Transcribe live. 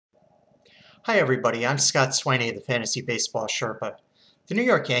Hi everybody, I'm Scott Swanay, the Fantasy Baseball Sherpa. The New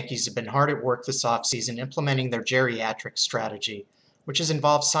York Yankees have been hard at work this offseason implementing their geriatric strategy, which has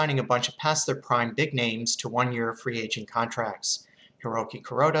involved signing a bunch of past their prime big names to one-year free agent contracts. Hiroki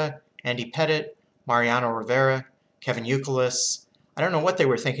Kuroda, Andy Pettitte, Mariano Rivera, Kevin Youkilis. I don't know what they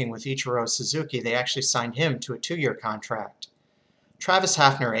were thinking with Ichiro Suzuki. They actually signed him to a 2-year contract. Travis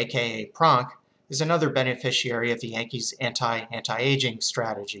Hafner, aka Pronk, is another beneficiary of the Yankees' anti-aging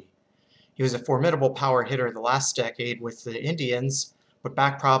strategy. He was a formidable power hitter the last decade with the Indians, but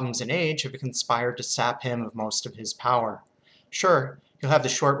back problems and age have conspired to sap him of most of his power. Sure, he'll have the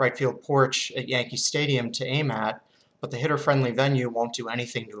short right field porch at Yankee Stadium to aim at, but the hitter-friendly venue won't do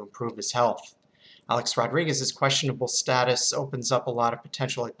anything to improve his health. Alex Rodriguez's questionable status opens up a lot of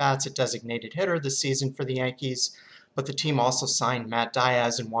potential at-bats at designated hitter this season for the Yankees, but the team also signed Matt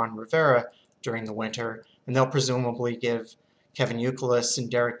Diaz and Juan Rivera during the winter, and they'll presumably give Kevin Youkilis and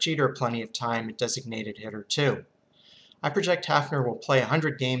Derek Jeter plenty of time at designated hitter too. I project Hafner will play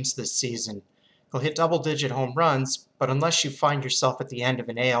 100 games this season. He'll hit double-digit home runs, but unless you find yourself at the end of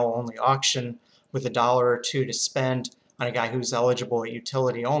an AL-only auction with $1 or $2 to spend on a guy who's eligible at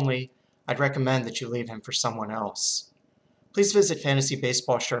utility only, I'd recommend that you leave him for someone else. Please visit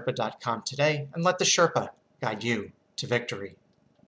fantasybaseballsherpa.com today and let the Sherpa guide you to victory.